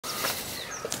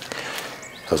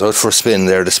I was out for a spin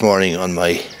there this morning on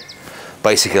my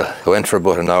bicycle. I went for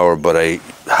about an hour, but I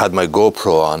had my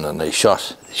GoPro on and I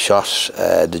shot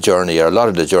the journey, or a lot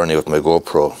of the journey with my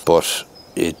GoPro. But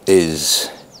it is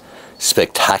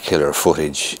spectacular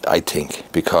footage, I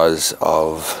think, because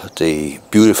of the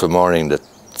beautiful morning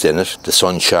that's in it, the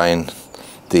sunshine,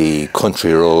 the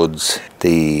country roads,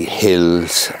 the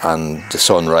hills and the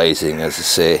sun rising, as I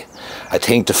say. I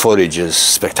think the footage is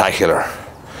spectacular.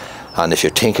 And if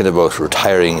you're thinking about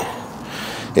retiring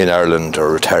in Ireland or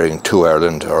retiring to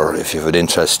Ireland, or if you have an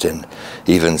interest in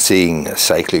even seeing a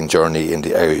cycling journey in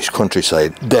the Irish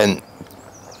countryside, then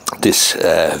this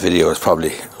video is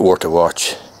probably worth a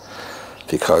watch,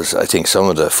 because I think some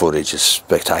of the footage is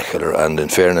spectacular, and in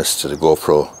fairness to the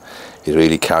GoPro, it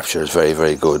really captures very,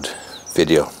 very good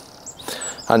video.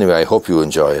 Anyway, I hope you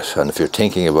enjoy it, and if you're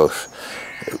thinking about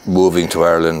moving to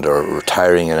Ireland or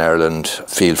retiring in Ireland,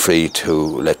 feel free to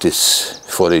let this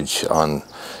footage on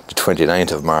the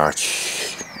 29th of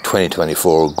March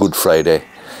 2024, Good Friday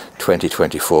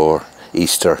 2024,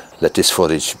 Easter, let this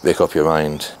footage make up your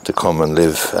mind to come and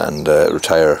live and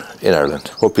retire in Ireland.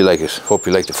 Hope you like it, hope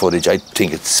you like the footage. I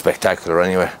think it's spectacular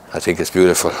anyway. I think it's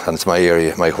beautiful, and it's my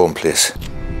area, my home place.